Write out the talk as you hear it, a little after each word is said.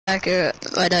Like,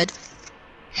 I died.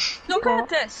 Look at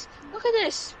this! Look at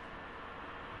this!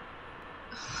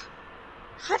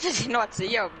 How did he not see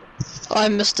him? I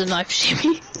missed the knife,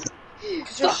 Jimmy.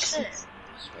 Fuck.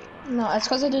 No, it's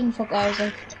because I didn't fuck. I was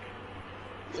like,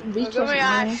 reach Give me wasn't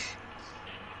Ash.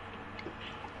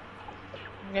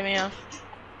 Give me Ash.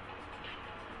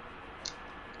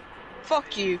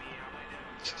 Fuck you.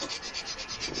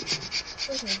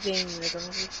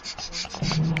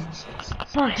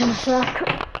 Fucking suck.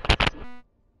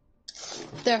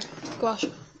 there. Gosh.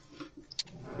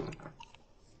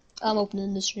 I'm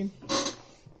opening the stream.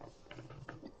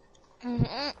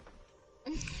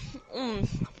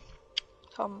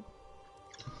 Tom.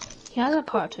 He has a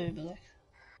part 2, but like.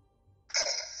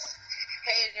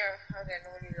 Hey, okay,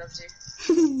 nobody loves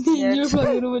you. Yeah. You're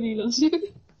probably nobody loves you.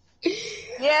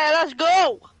 Yeah, let's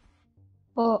go!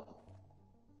 Oh.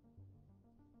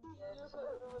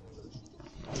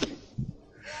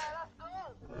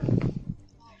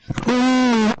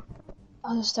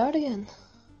 I'll start again.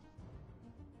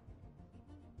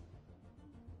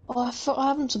 Oh, I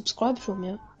haven't subscribed from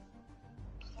you.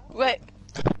 Wait.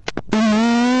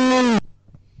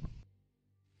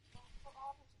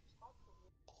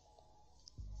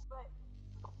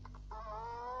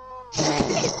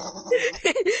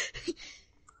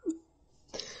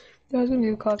 There's gonna be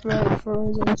a copyright for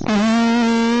reasons.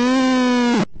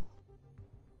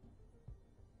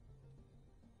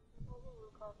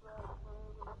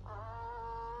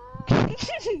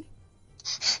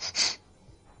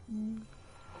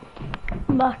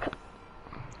 Back.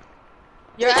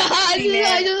 You're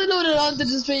I just loaded onto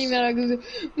the stream and I go,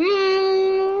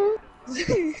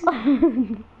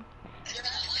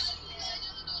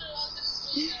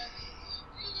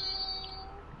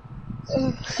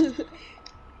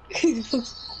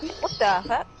 What the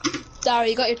heck? Sorry,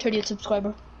 you got your 30th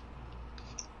subscriber.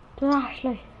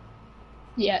 Ashley.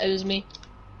 Yeah, it was me.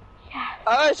 Yeah.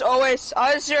 I was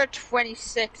your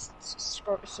 26th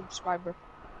subscriber.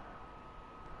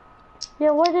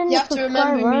 Yeah, why didn't You have to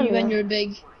subscribe remember me earlier? when you're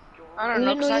big. I I don't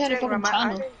know, didn't know you had a I fucking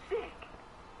channel.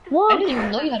 What? I didn't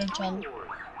even know you had a channel.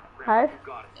 How?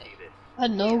 I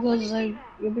know, because like,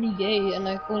 you're pretty gay and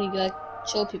like only like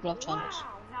show people have channels.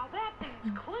 Now that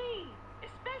thing's clean,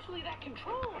 especially that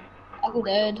controller. I'll go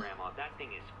dead. Grandma, that thing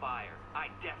is fire. I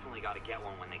definitely gotta get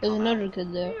one when they There's come another out.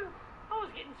 kid there. I was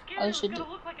getting scared I it was should, gonna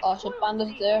look like a oh, should toilet bandit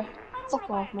seat. there. I don't Fuck know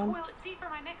if I off, had man. toilet seat for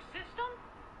my next system.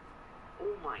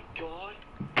 Oh my god.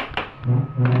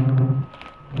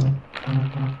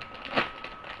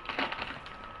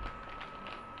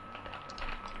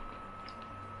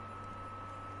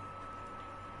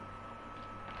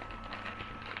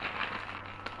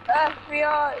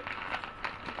 FBI!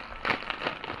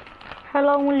 How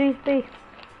long will these be?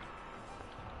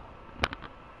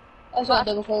 I saw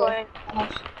it before. Fine.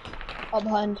 Oh,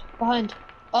 behind.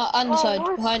 Oh, and the side,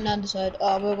 what? behind and the side.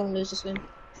 Oh, we're gonna lose this game.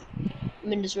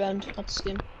 I'm in this round, not this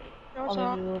game. No, it's Oh,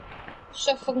 not. maybe we will.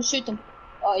 So fucking shoot them.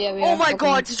 Oh yeah, we Oh are. my fucking-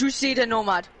 god, did you see the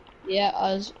Nomad? Yeah,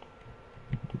 as.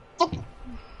 Fuck.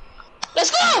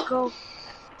 Let's go! Go.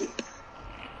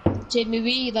 Jamie,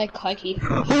 we like hockey.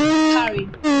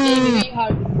 Carried. Jamie, we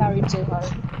carried so hard.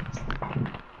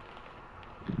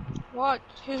 What?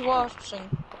 Who's watching?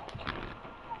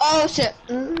 Oh shit.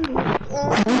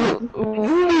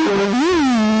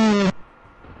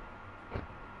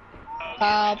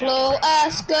 Pablo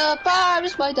Escobar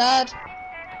is my dad.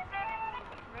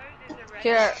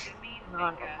 Here.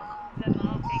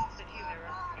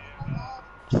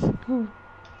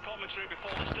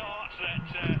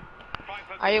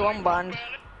 Are you unbanned?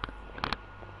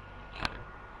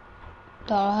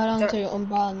 Dara, how long till you're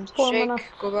unbanned? 4 Shake, minutes.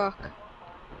 go back.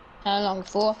 How long?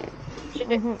 4?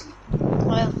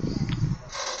 Well,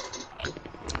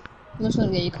 I'm just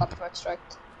gonna get you copyright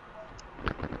striked.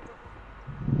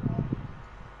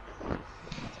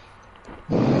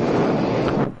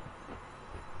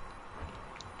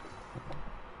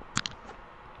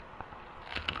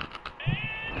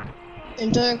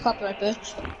 Enjoy your copyright,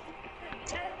 bitch.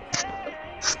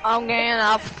 I'm getting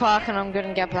off the park and I'm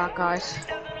gonna get black guys.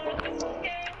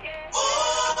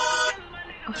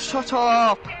 Oh, shut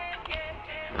up!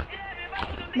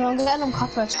 No, I'm getting them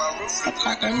copyright. I'm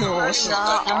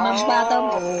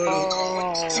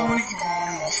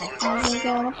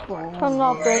I'm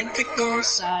not big.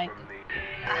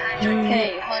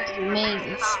 Hey, 100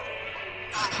 remains.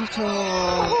 Shut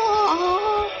up!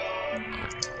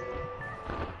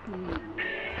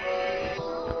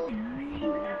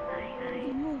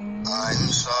 I'm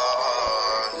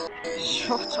sorry.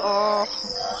 Shut up!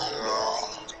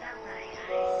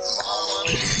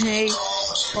 Hey,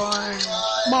 fine.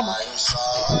 Mama.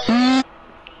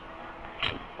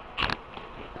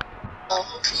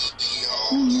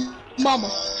 Mama.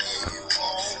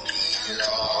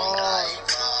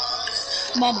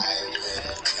 Mama.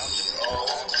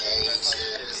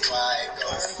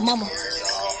 Mama.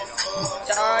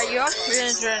 You have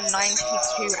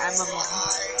 392 MMR.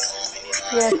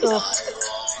 Yeah, so.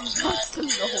 That's the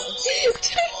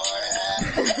lowest.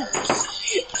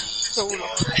 So low.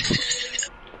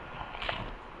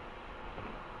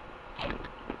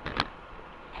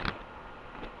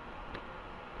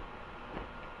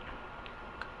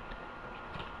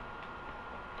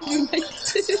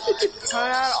 Turn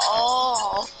that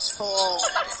off.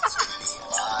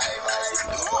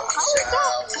 How is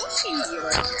that funny?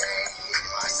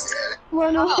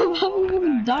 Well, no,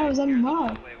 I'm dollars on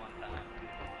mom.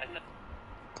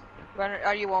 When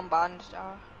are you on band,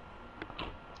 Star?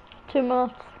 2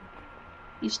 minutes.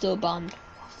 You still banned.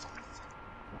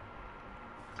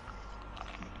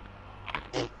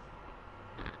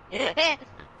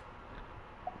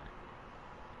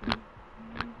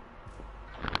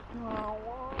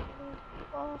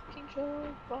 Fucking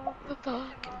show,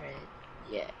 fucking red.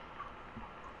 Yeah.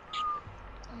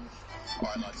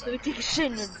 So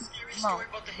addiction and mouth.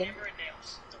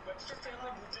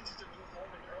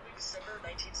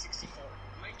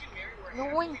 No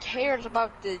one cares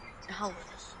about the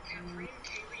house.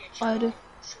 I do.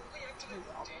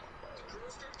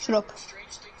 Shut up.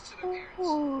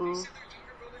 Ooh.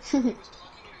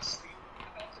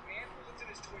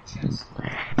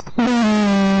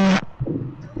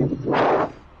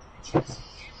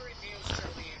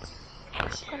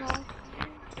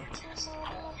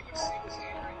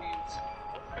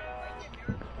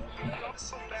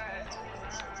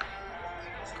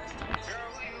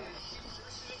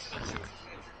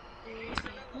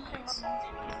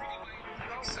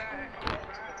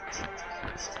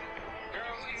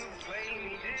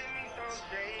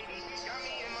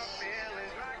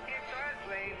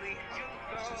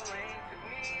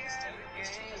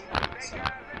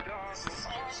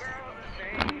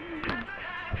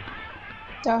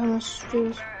 Darkness,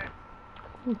 Jules.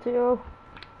 0.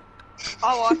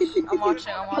 I'll watch. I'm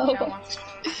watching. I'm watching.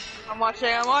 I'm watching. I'm watching.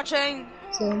 I'm watching.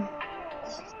 Same.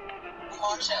 I'm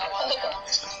watching. I'm watching.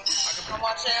 I'm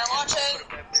watching. I'm watching.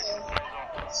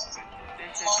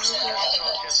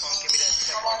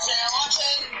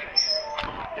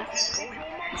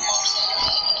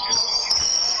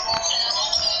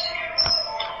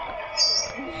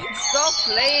 Stop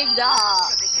playing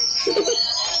that.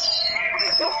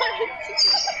 Stop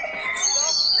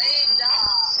playing that.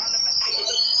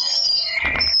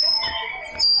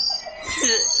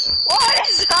 What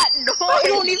is that noise? I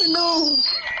don't even know.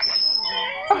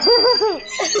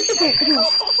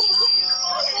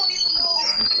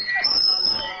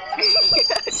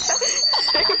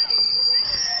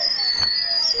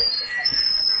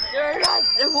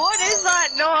 What is that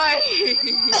noise?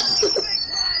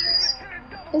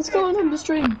 It's coming from the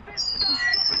stream.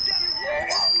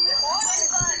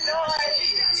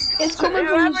 It's coming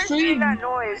from the Whoever's stream. doing that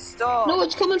noise, stop. No,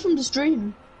 it's coming from the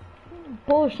stream.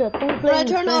 Bullshit, don't When play I in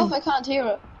the turn it off, stream. I can't hear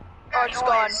it. Oh, it's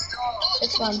gone.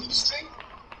 It's gone.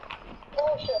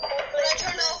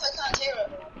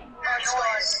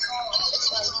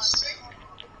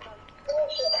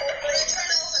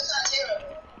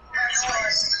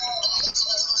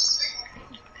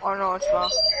 Oh no, it's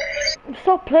not.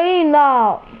 Stop playing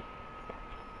that.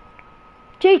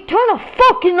 Jake, turn it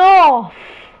fucking off.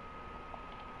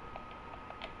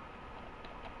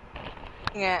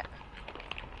 Yeah.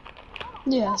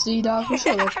 Yeah, see, dog, for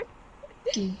sure.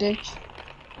 You bitch.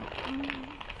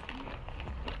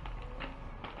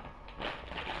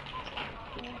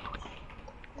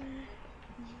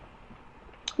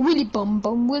 Willy bum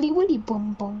bum, willy willy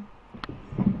bum bum.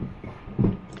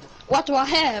 What do I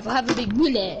have? I have a big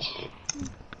willy.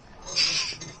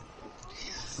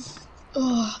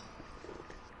 Ugh.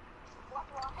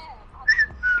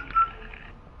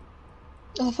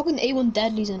 Oh, fucking A1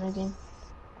 Deadly's in our game.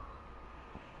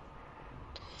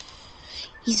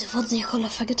 He's a funny colour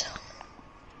faggot.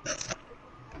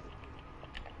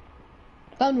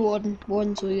 Found Warden.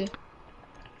 Warden's with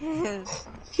you.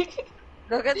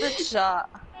 Look at the shot.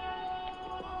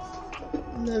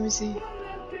 Let me see.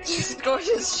 Just go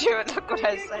to shoot. Look what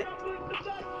I said.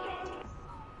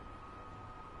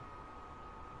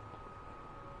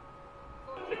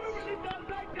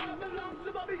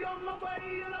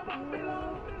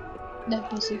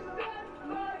 Let me see.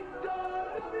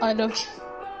 I love you.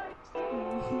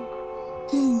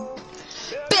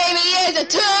 Baby, it's a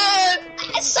turn!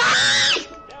 Inside!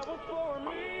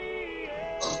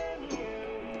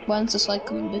 When's the side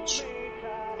coming, bitch?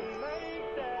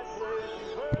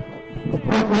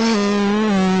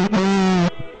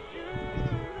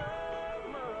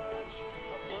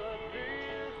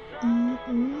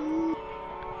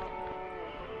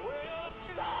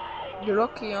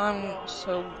 lucky I'm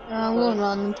so. I'm going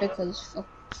random because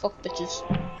fuck bitches.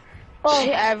 Oh,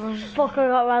 Everyone. fuck, I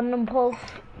got random pulse.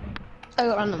 I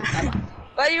got random.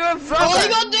 But you're a Oh,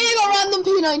 vlogger. you got random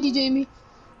P90, Jamie.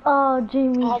 Oh,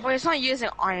 Jamie. Oh, but it's not using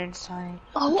iron sight.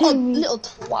 Oh, what a Jamie. little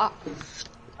twat.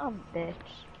 Oh, bitch.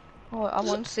 Oh, I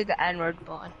want to say the N-word,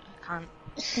 but I can't.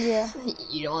 Yeah.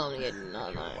 You don't want to get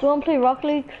no. Do you want to play Rocket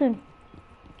League soon?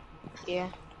 Yeah.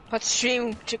 But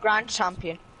stream to Grand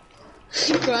Champion.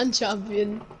 Grand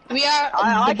champion. We are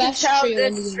I the can best tell trio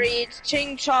in the this game. reads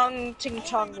ching chong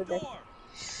with it.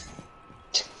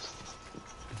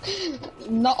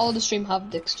 Not all the stream have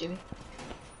dicks, Jimmy.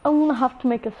 I'm gonna have to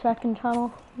make a second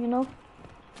channel, you know?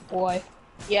 Why?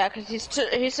 Yeah, because he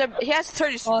has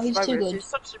 30 Oh, he's subscribers. too good. He's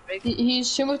such a big.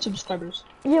 He's too much subscribers.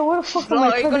 Yeah, where the fuck are Vlog, my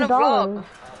are you gonna $30? vlog?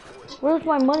 Where's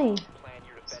my money?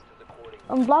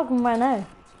 I'm vlogging right now.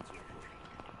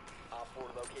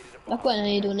 Not getting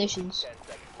any donations.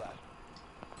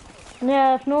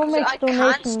 Yeah, if no one makes I can't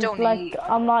donations, donate. like,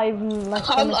 I'm not even, like,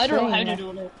 gonna I don't know how stream to it.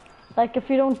 donate. Like, if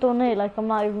you don't donate, like, I'm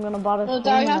not even gonna bother No, streaming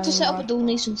Dar, you have to set up a anymore.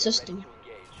 donation system.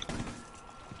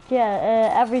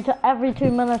 Yeah, every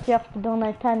 2 minutes you have to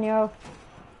donate €10.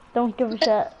 Don't give a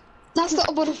shit. That's not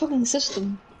about a fucking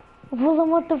system. Well, then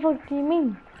what the fuck do you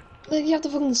mean? Like, you have to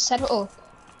fucking set it up.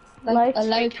 Like,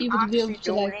 allow people to be able actually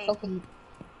to, like, donate. fucking...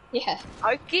 Yeah.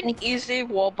 I can easily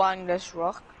wallbang this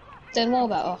rock. Then what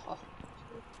about... Oh,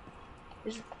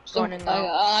 It's so, running now.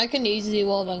 I can easily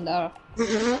wallbang Dara.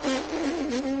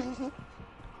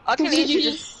 I can Did you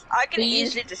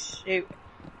easily just shoot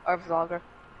our vlogger.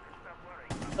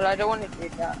 But I don't want to do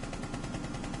that.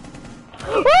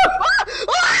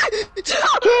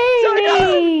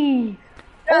 Jamie!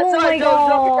 Oh my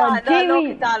god,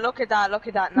 Jamie! Look at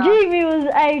that now. Jamie was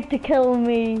out to kill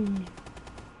me.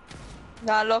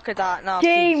 Now look at that now.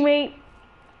 Jamie!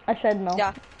 I said no.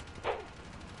 Yeah.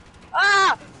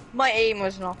 Ah! My aim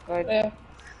was not good. Yeah.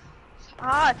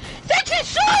 Ah! That is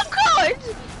so good!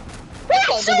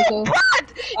 It's so double kill. bad!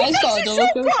 I It's got a actually double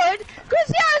so kill. good!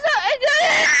 Cause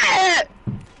yeah,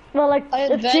 Well, like, I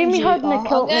if avenge Jamie you. hadn't I'll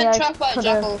killed me, get I trapped by a could've...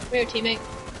 jackal. Come here, teammate.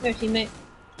 Come here, teammate.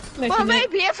 Come here, well, teammate.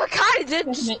 maybe if I kinda did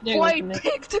There just you go, quite mate.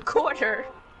 pick the corner.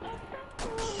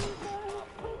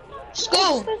 Let's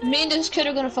go! Me and this kid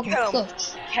are gonna fucking Kill him.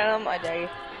 clutch. Kill him, I dare you.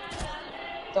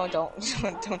 Don't.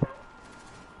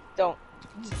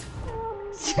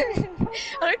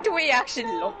 I like the way he actually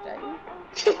looked at you.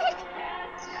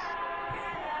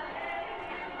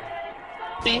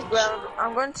 Bitch. Well,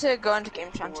 I'm going to go into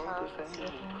Game Channel.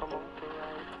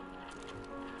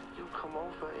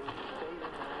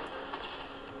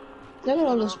 Look at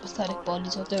all those pathetic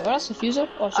bodies out there. Oh, that's the fuser?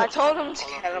 Oh, I shit. told him to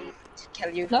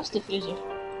kill you. That's the fuser. I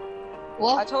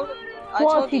What? told him.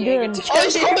 What's told he the Jaeger doing? to Oh, kill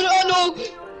he's you. coming! Oh, no!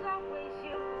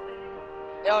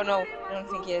 Oh no, I don't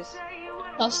think he is.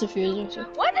 That's the fuser, so.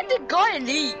 Why did the guy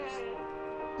leave?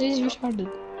 He's retarded.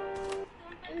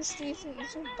 This is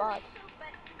so bad.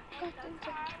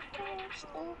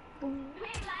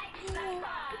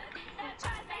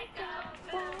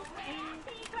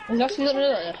 He's actually got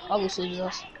rid of it. Obviously, he's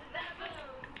us.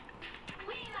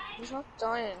 He's not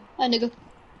dying. Hi, nigga.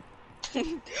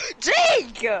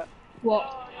 Jake!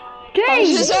 What?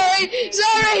 Jamie! Sorry!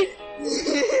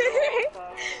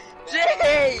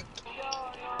 Jake!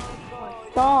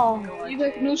 Stop. You have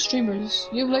like no streamers.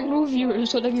 You have like no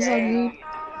viewers, so like it's not good.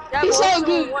 Yeah, He's but so also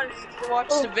good. wants to watch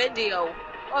the video.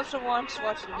 Also wants to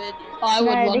watch the video. I would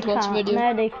No, want they to watch the can't. video.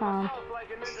 No, they can't.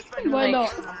 Why Like,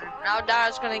 not? now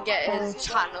Dara's gonna get his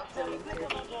channel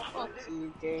deleted. Fuck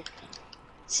you, Jake.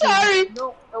 Sorry!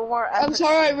 No more I'm effort.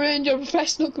 sorry I ruined your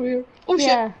professional career. Oh shit.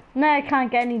 Yeah, now I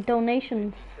can't get any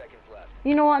donations.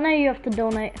 You know what, now you have to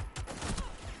donate.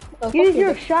 Oh, fuck Use you,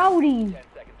 your bitch. shouty.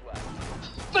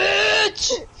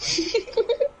 Bitch!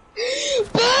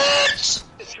 Bitch!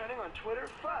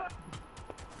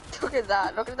 Look at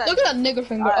that, look at that. Look at that nigger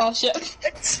finger. Oh shit.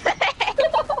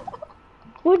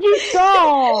 Would you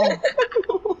stop?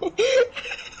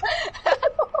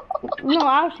 No,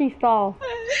 actually stop.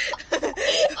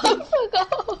 I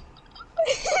forgot.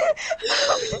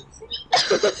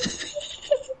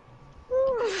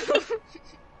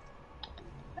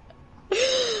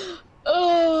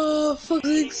 Oh, fuck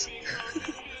sakes.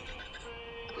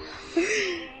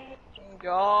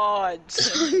 God.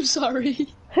 I'm sorry.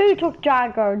 Who took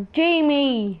Jagger?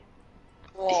 Jamie.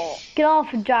 Whoa. Get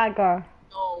off of Jagger.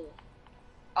 No.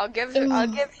 I'll give you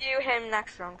him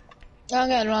next round. I'm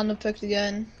getting random picked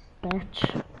again.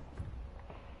 Bitch.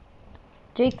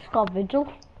 Jake's got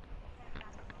vigil.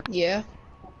 Yeah.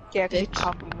 Yeah, Bitch.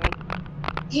 copy me.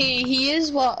 He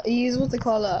is what they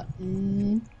call it.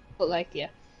 But like, yeah.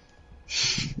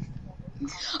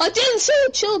 I didn't say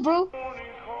chill, bro.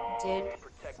 did.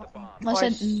 I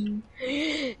said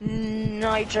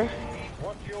Niger.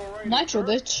 nitro,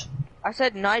 bitch. I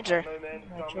said Niger.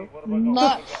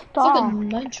 Not Stop. fucking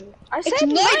nitro. I It's said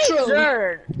nitro.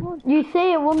 Niger. You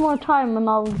say it one more time and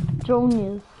I'll drone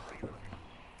you.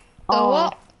 Oh,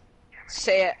 what?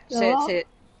 Say it. Say it. Say it.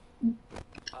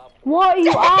 What are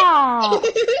you at?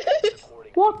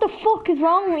 What the fuck is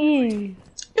wrong with you?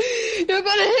 You're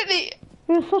gonna hit me.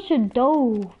 You're such a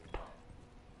dope.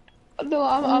 No,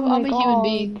 I'm Oh a my human God.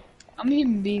 being. I'm a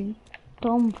human being.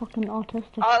 Dumb fucking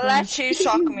autistic. I'll thing. let you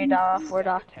shock me, Dara, for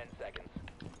that.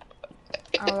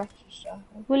 I'll let you shock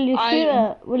me. Will you shoot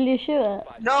it? Will you shoot it?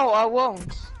 No, I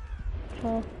won't.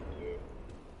 Okay.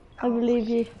 I believe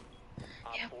you.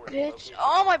 Yeah, bitch.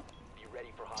 Oh my.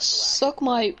 Suck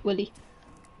my willy.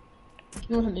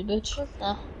 You want me, bitch?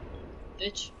 Nah,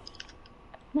 bitch.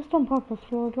 Missed on purpose,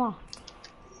 Lord Lack.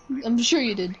 I'm sure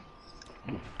you did.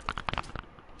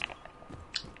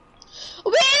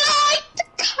 We like the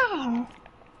car.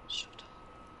 Shut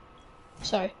up.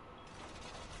 Sorry.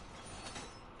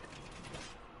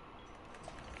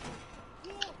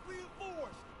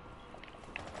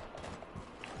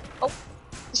 Oh.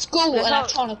 Let's go, There's no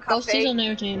electronic ghost. cafe. He's on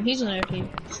their team. He's on their team.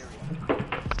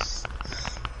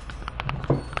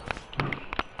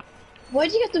 Why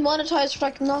do you get demonetized for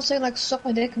like not saying like suck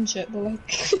my dick and shit, but like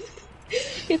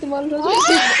get demonetized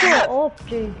for Shut up,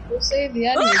 G. we'll save the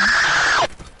ending.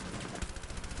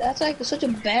 That's like such a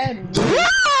bad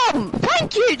word.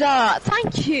 Thank you, Dara.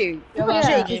 Thank you. You're Look at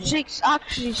welcome, Jake. Jamie. Jake's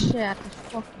actually shit at this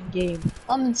fucking game.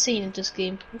 I'm insane at this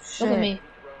game. Look at me.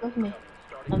 Look at me.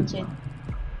 I'm insane.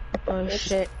 Oh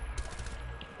shit.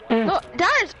 Look,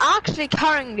 that is actually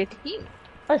carrying the team.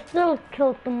 I still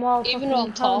killed them all. Even though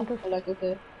I'm tall, talented. I'm like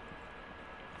okay.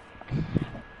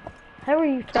 How are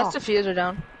you That's tall? the fuser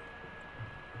down.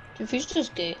 Diffuser's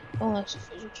just gay. Oh, that's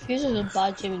Diffuser. Diffuser's a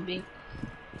bad human being.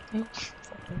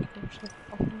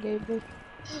 Fucking gay, bitch.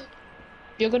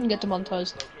 You're gonna get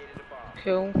demonetized.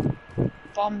 Cool.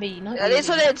 From me, not At you. least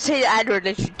I didn't say the Edward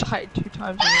that you tied 2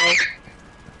 times in a row.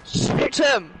 Shoot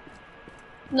him!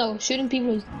 No, shooting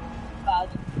people is bad.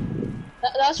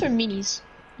 That's for minis.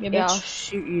 Yeah, Yeah, I'll bitch.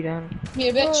 shoot you then.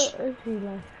 Here, bitch. Where is he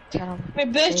like? Tell him. Here,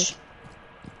 bitch.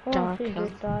 I want to see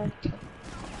Dark this die.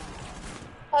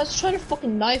 I was trying to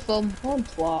fucking knife him. Oh,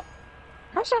 twat.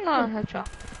 How's that not a headshot?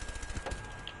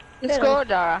 Let's go,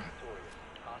 Dara.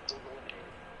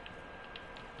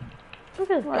 Look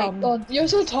at this dumb. God, you're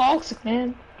so toxic,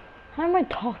 man. How am I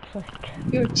toxic?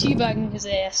 You're teabagging his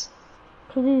ass.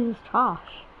 Cause he's just trash.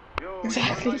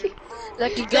 Exactly.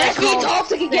 Like you Let's be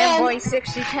toxic again. Boy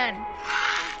 6010.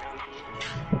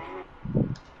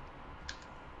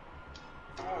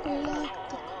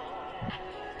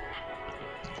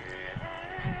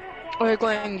 We're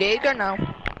going Jaeger now.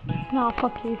 No,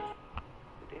 fuck you.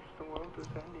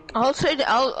 I'll say the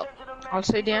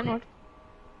N-word.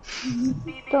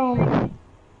 Don't.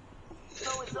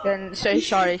 Then say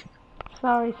sorry,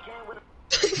 Sorry,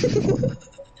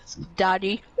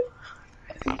 Daddy.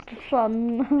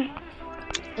 son.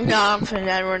 No, I'm saying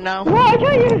the N-word now. What? I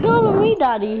thought you were calling me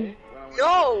daddy.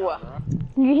 No.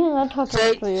 You think that's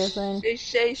what you're saying?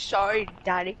 Say sorry,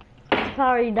 Daddy.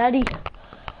 Sorry, daddy.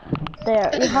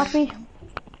 There, you happy?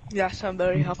 Yes, I'm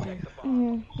very happy.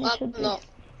 You should be. No.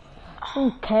 I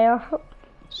don't care.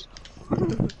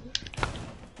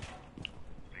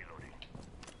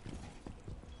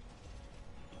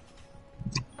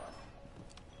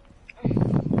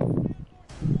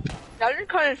 That is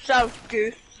kind of self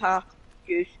goose, huh?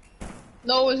 Goose.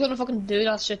 No one's gonna fucking do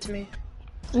that shit to me.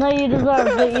 No, you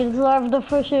deserve it. You deserve the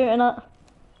for shooting it.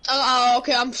 Oh,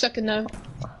 okay, I'm second now.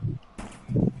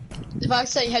 If I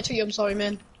say head to you, I'm sorry,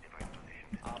 man.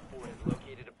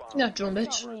 You're not drunk,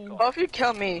 bitch. What if you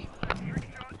kill me?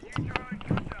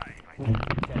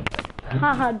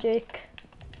 Haha, Jake.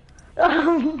 Oh,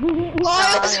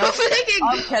 I was flicking!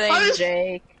 I'm killing I was,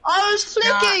 Jake. I was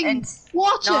flicking!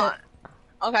 Watch it!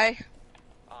 Okay.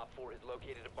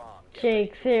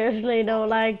 Jake, seriously though,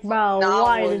 like, bro, That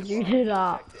why was- did you do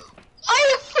that?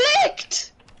 I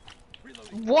flicked!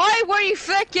 Why were you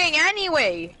flicking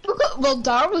anyway? Well,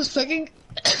 Dar was flicking.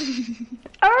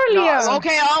 Earlier! No,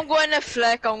 okay, I'm going to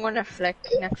flick. I'm going to flick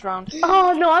next round.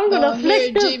 Oh no, I'm gonna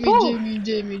flick this Jamie, poof.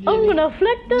 Jamie. I'm gonna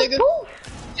flick this Nigga. poof.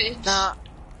 Bitch. Nah,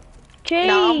 Jake.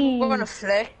 I'm going to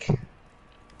flick.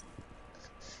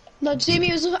 No, Jamie,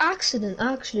 it was an accident,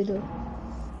 actually, though.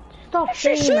 Stop She's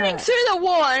saying shooting that. through the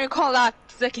wall and you call that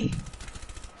flicky.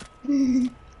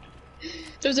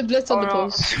 There was a blitz on the no.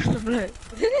 post.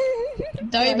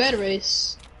 Now you better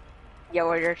race. Yeah,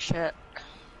 well, you're shit.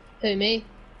 Who, me?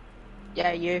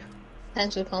 Yeah, you.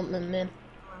 Thanks for the compliment, man.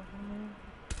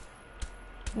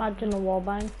 Imagine a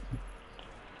wallbang.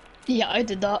 Yeah, I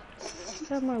did that.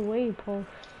 Get my way, Paul.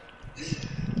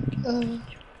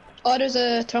 Oh, there's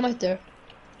a termite there.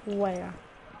 Where?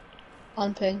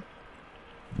 On ping.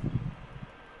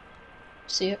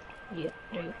 See it? Yeah,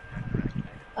 there you go.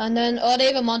 And then, oh, they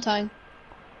have a montang.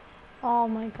 Oh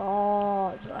my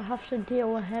god, I have to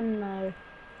deal with him now.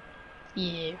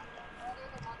 Yeah.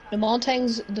 The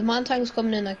montang's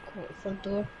coming in like front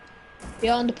door.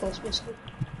 Beyond the post, basically.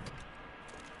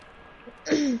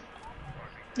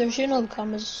 They're shooting all the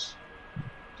cameras.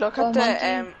 Look Oh, at the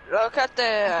Monty. look at the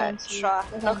can't see it. chat. I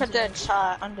can't Look at see the it.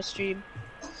 chat on the stream.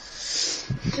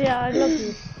 Yeah, I love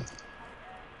you.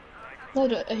 No,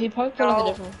 he probably put like a No,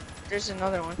 different one. there's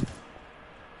another one.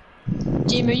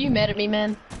 Jamie, are you mad at me,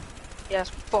 man? Yes,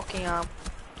 fucking am.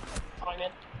 Oh, man.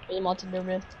 There's a montang there,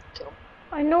 man. Kill him.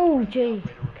 I know, Jay.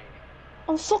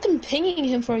 I'm fucking pinging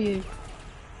him for you.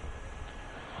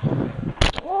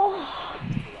 Oh.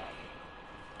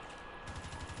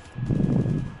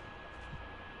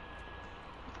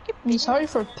 I'm sorry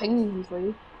for pinging him for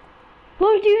you.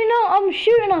 Well, do you know I'm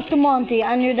shooting at the Monty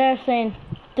and you're there saying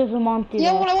there's a Monty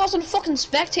Yeah, there. well, I wasn't fucking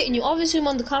spectating you. Obviously, I'm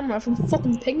on the camera from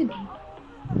fucking pinging him.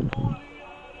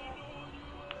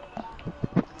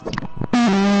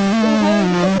 Well,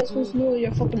 how are you supposed to know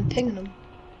you're fucking pinging him?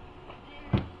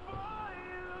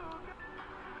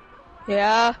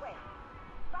 Yeah.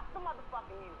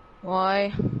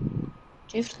 Why?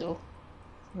 Drift though.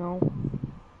 No.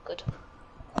 Good.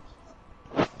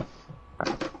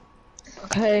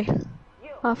 Okay.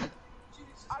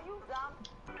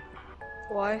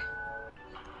 Why?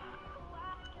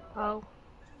 Oh.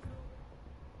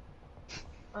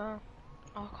 Oh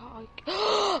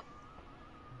god.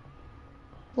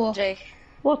 Well, Jake.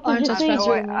 What did Aren't you I say, special?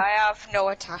 Jamie? I have no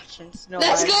attachments. No.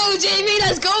 let's go, Jamie.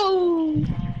 Let's go.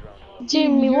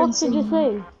 Jamie, you're what did you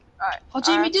insane. say? Oh,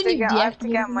 Jamie, didn't you I have to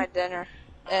deactivate get me? my dinner.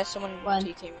 Someone When?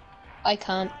 TK me I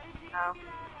can't. now.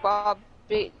 Bob,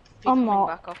 be I'm coming not.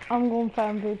 back up. I'm going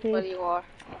farm Well, booty. you are.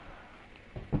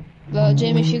 Well,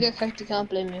 Jamie, if you get kicked, you can't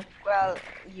blame you. Well,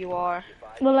 you are.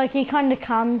 Well, like, he kind of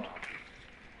can.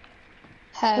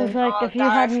 How? Because, like, Oh, if you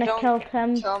Darth, hadn't don't killed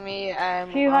him. Tell me. you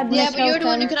hadn't Yeah, Nick but you're the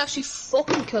one who Kelton. can actually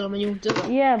fucking kill him, and you won't do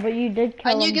it. Yeah, but you did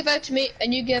kill And him. you give out to me,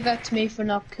 and you give out to me for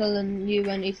not killing you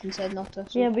when Ethan said not to.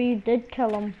 So. Yeah, but you did kill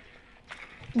him.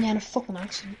 Yeah, in a fucking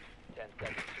accident.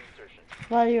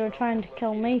 While you were trying to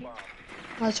kill me.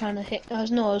 I was trying to hit. I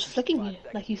was flicking you,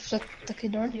 like you flicked the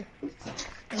kid, aren't you?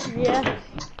 Yeah.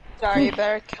 Sorry, you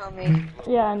better kill me.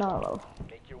 Yeah, I know I will.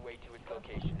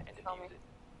 Kill me.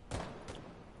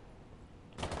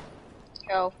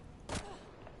 Kill.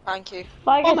 Thank you. If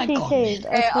I Oh get my God, TK'd,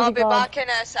 Hey, I swear I'll to be God. back in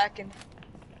a second.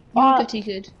 You Uh, got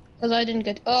TK'd. Because I didn't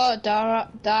get. Oh, Dara.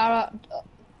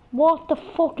 What the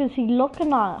fuck is he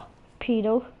looking at,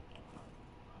 pedo?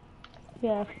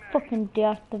 Yeah, fucking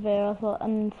deactivate us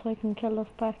and so I can kill this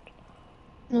prick.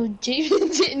 No, Jamie.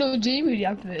 No, Jamie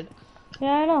deactivated.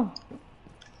 Yeah, I know.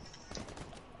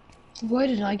 Why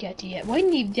didn't I get yet? Why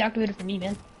didn't you deactivate it for me,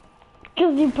 man?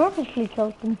 Because you purposely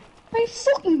killed him. I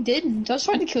fucking didn't. I was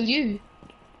trying to kill you.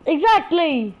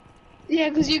 Exactly! Yeah,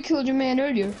 because you killed your man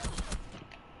earlier.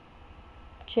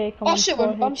 Jake, Oh shit,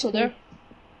 I'm still there.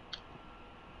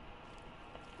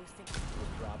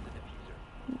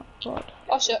 God.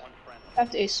 Oh shit. I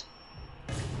have to ace.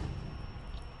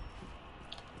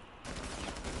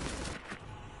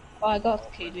 Oh, I got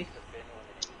the KD.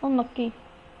 Unlucky.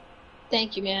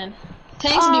 Thank you, man.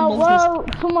 Thanks for the monkeys. Well,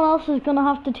 someone else is gonna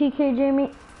have to TK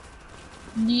Jamie.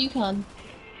 You can.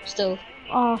 Still.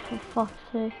 Oh, for fuck's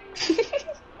sake.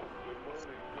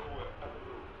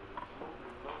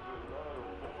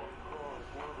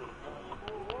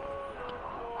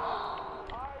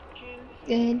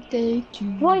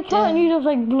 Why can't you just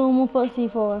like blow him up at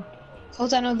C4?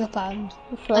 Because I know the band.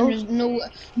 So? And there's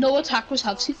no attackers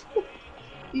have C4.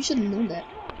 You should have known that.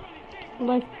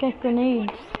 Like, get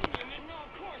grenades.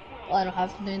 Well, I don't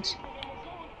have grenades.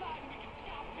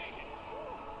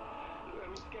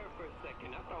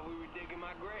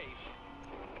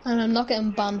 And I'm not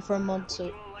getting banned for a month,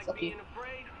 so fuck you.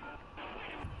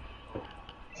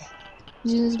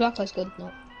 His backlight's good,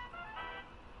 no.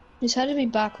 He said to be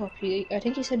back up. I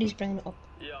think he said he's bringing it up.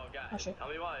 Yo, guys, tell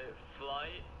me why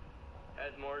Flight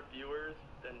has more viewers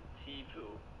than Tifu.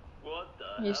 What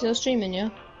the You hell? still streaming, yeah?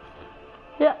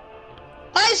 Yeah.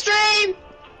 I stream!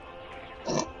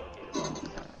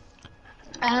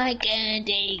 I can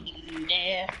take you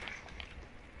there.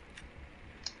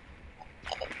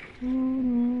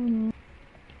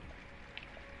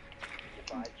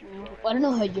 I don't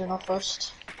know how you're not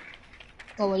first.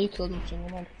 Oh, well, you killed him, single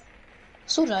man.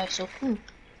 So did I, so,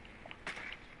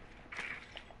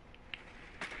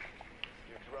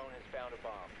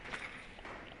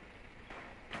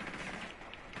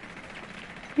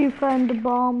 You found the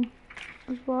bomb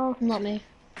as well. Not me.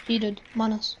 He did.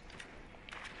 Manas.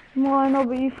 No, I know,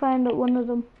 but you found it, one of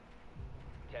them.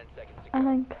 10 seconds to go. I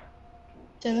think.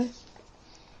 Did I?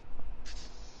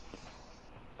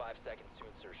 5 seconds to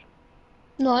insertion.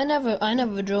 No, I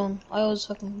never drone. I always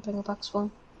fucking bring it back spawn.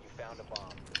 You found a bomb.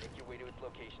 Make your way to its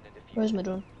location and defuse Where's my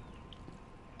drone?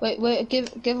 Wait, give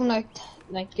him give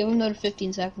him another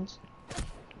 15 seconds.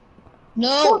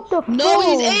 No! What the No,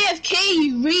 he's fuck? AFK,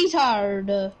 you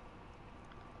retard!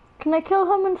 Can I kill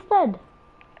him instead?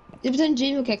 If then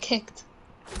Jamie will get kicked.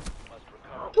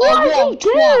 What is he twat.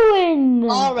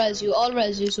 doing? I'll res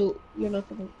you, so you're not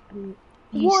fucking...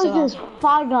 he What still is has this it.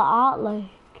 faggot at, like?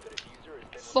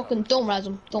 Fucking don't res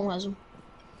him,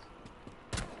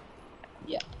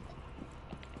 Yeah.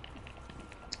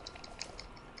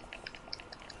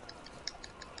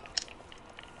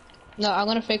 No, I'm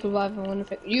gonna fake revive him,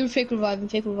 you fake revive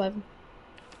him.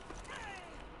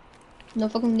 No,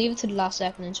 fucking leave it to the last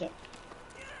second and shit.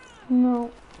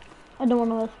 No. I don't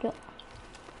want to risk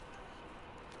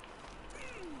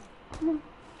it.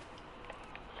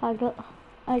 Faggot.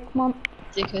 Like, come on.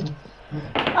 Dickhead.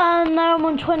 And now I'm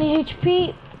on 20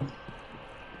 HP.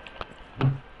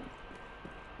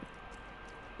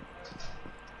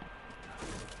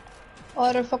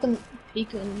 Oh, they're fucking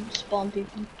peeking, spawn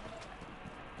peeking.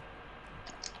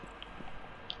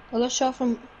 I got shot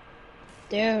from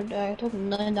there, I took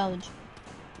 9 damage.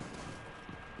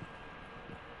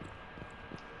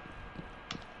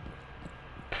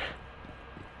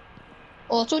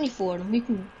 Oh, it's only 4 of them.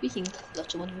 We can let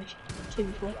someone reach. 2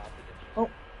 before. Oh.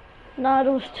 Nah,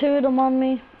 there was 2 of them on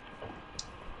me.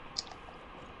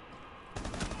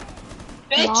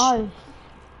 Bitch! Nice.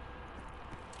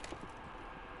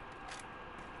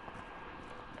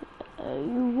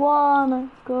 You wanna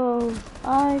go,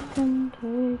 I can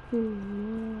take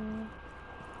you.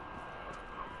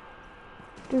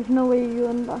 There's no way you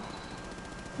in this.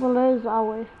 Well, there's our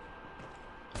way.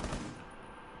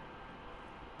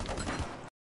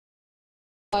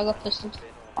 I got pistoled.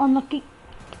 Unlucky.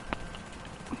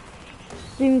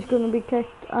 Steve's gonna be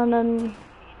kicked, and then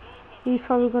he's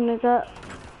probably gonna get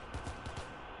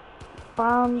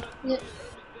banned. Yeah,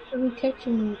 should we kick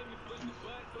him?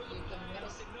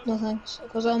 No thanks,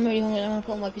 because I'm really hungry and I want to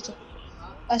put on my pizza.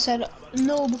 I said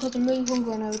no because I'm really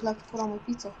hungry and I would like to put on my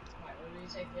pizza. Right, will you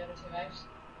take the other 2 out?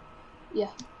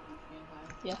 Yeah.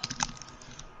 Yeah.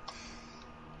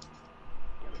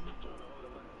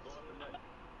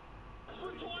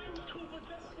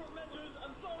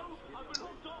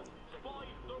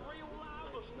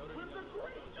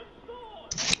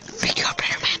 Read your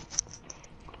prayer, man.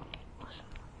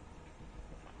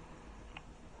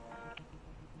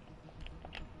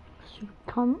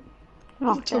 Come.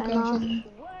 It's okay. Nah. I'm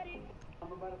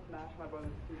about to smash my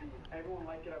brother's TV. Everyone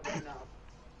like it up right now.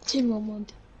 Team on one.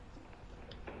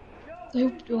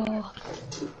 Nope. Oh.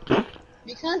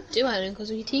 You can't do anything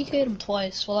because we TK'd him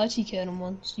twice. Well, I TK'd him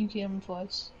once. You K'd him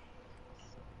twice.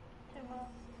 Need to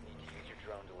use your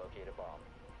drone to locate a bomb.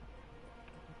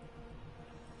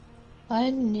 I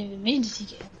didn't even mean to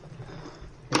TK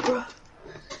him.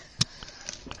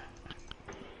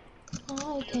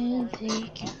 I can't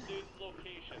take it.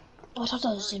 Oh, I thought that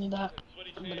was Jimmy back, but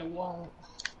it won't.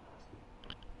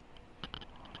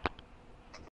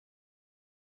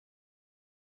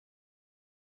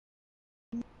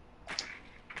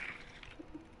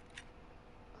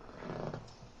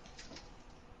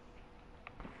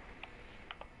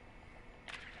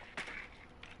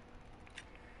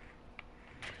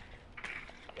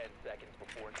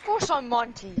 Of course I'm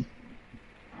Monty.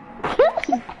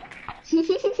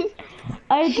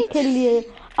 I had to kill you.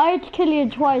 I had to kill you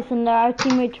twice, and our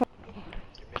teammate tried.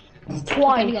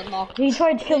 Twice. He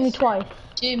tried to kill me twice.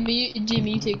 Jimmy,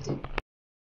 you take it.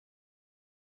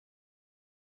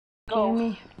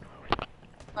 Jamie.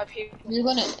 My people. You're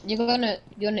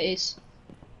gonna ace.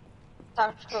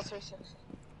 Tactical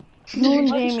 360. You and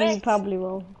Jamie probably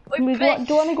will. Do you want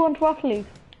to go into Rocket League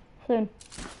soon?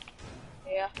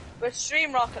 Yeah. But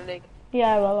stream Rocket League.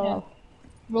 Yeah, I will.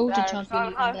 Road to Yeah, champion it's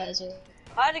League not and that is it.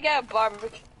 I had to get a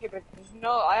barbecue, but there's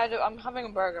no. I'm having a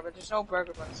burger, but there's no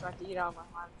burger bun, so I have to eat out of my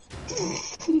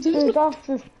hands. Dude, that's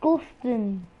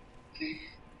disgusting.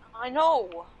 I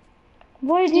know.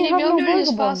 Why do you have no doing burger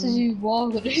as fast as bun? you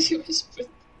walk, but as you sprint.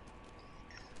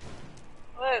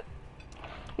 Look.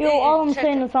 Yo, all I'm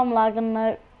saying is I'm lagging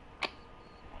now.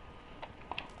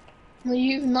 Well,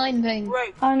 you have 9 ping.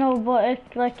 Right. I know, but it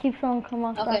like keeps on coming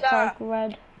up Okay. that dark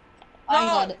red. I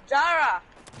got it. Dara.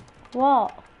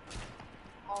 What?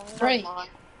 Oh, 3.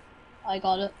 I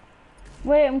got it.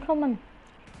 Wait, I'm coming.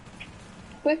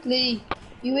 Quickly.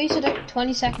 You wasted like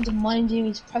 20 seconds of mine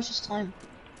Jamie's precious time.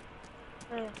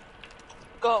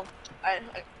 Go.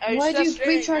 Why do you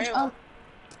recharge on?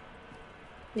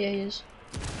 Yeah, he is.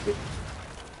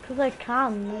 Because I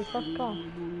can, like, fuck off.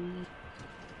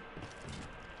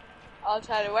 I'll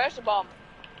tell you, where's the bomb?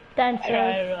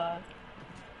 Downstairs.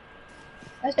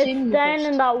 That's It's Jamie down first.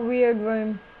 in that weird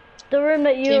room. The room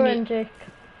that you were in, Jake.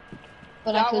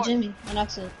 But I That killed one. Jimmy on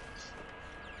accident.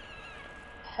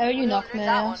 How are you No, knocking my there's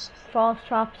that one. ass? Frost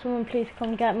trap, someone please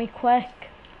come get me quick.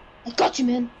 I got you,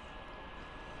 man.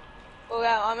 Oh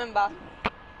yeah, I'm in back.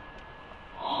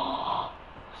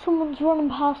 Someone's running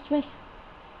past me.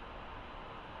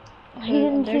 He Who?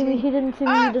 didn't see There's me, me. he didn't see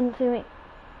me, Ah! he didn't see me.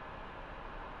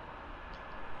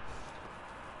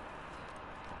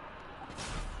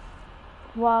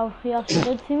 Wow, he actually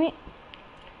did see me.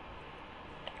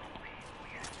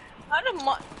 I don't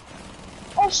mind.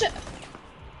 Oh shit!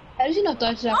 How did you not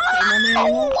die to that flame on there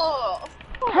anymore? Oh!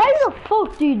 How the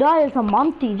fuck do you die as a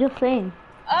Monty? Just saying.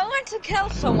 I went to kill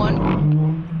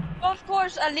someone. But of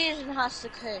course, a legion has to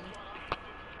kill.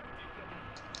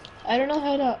 I don't know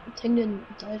how that thing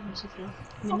didn't die basically.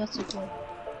 I mean, that's so cool.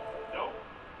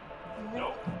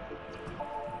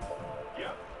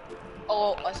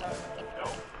 Oh, I saw it.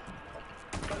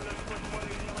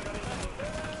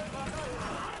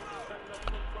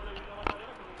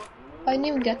 I didn't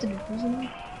even get to the prison.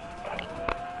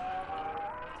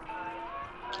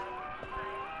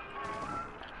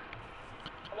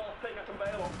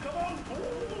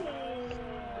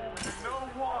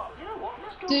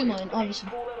 Do you mind, obviously.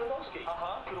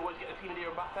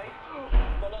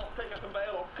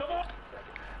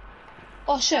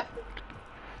 Oh shit!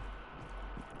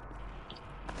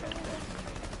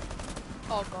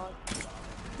 Oh god.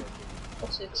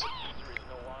 What's it?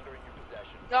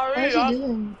 No, What really, is he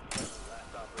doing?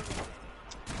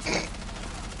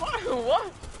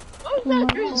 What? What was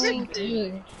that What's he 360?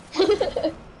 doing?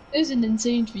 It's an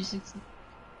insane 360.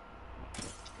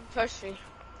 Thirsty.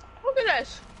 Look at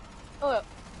this. Oh.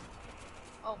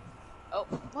 Oh. Oh.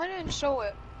 Why didn't it show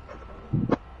it?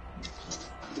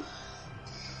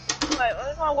 Wait,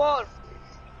 where's my wall?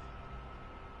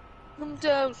 Come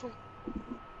down from.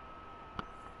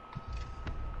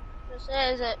 It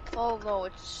says it. Oh no,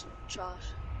 it's trash.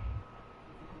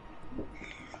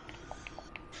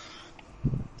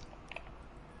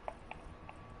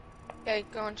 Okay,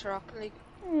 go into Rocket League.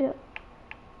 Yeah.